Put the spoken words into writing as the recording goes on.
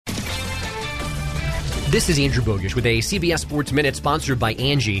This is Andrew Bogusch with a CBS Sports Minute sponsored by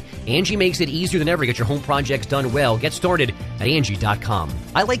Angie. Angie makes it easier than ever to get your home projects done well. Get started at Angie.com.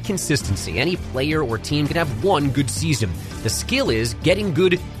 I like consistency. Any player or team can have one good season. The skill is getting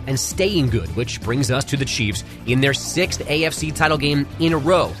good and staying good, which brings us to the Chiefs in their 6th AFC title game in a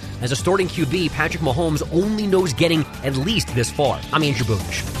row. As a starting QB, Patrick Mahomes only knows getting at least this far. I'm Andrew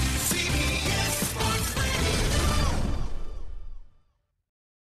Bogusch.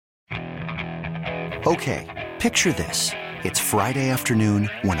 Okay, picture this. It's Friday afternoon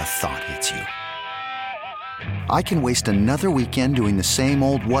when a thought hits you. I can waste another weekend doing the same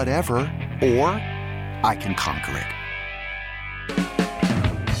old whatever, or I can conquer it.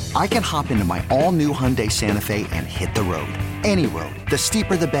 I can hop into my all-new Hyundai Santa Fe and hit the road. Any road. The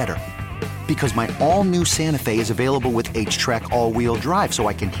steeper, the better. Because my all-new Santa Fe is available with H-Track all-wheel drive, so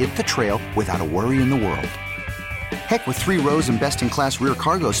I can hit the trail without a worry in the world. Heck, with 3 rows and best-in-class rear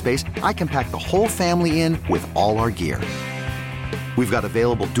cargo space, I can pack the whole family in with all our gear. We've got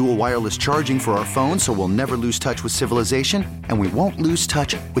available dual wireless charging for our phones, so we'll never lose touch with civilization, and we won't lose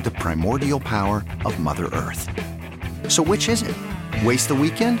touch with the primordial power of Mother Earth. So which is it? Waste the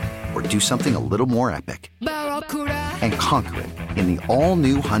weekend or do something a little more epic? And conquer it in the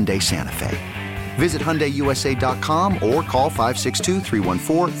all-new Hyundai Santa Fe. Visit HyundaiUSA.com or call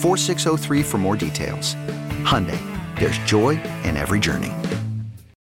 562-314-4603 for more details. Hyundai. There's joy in every journey.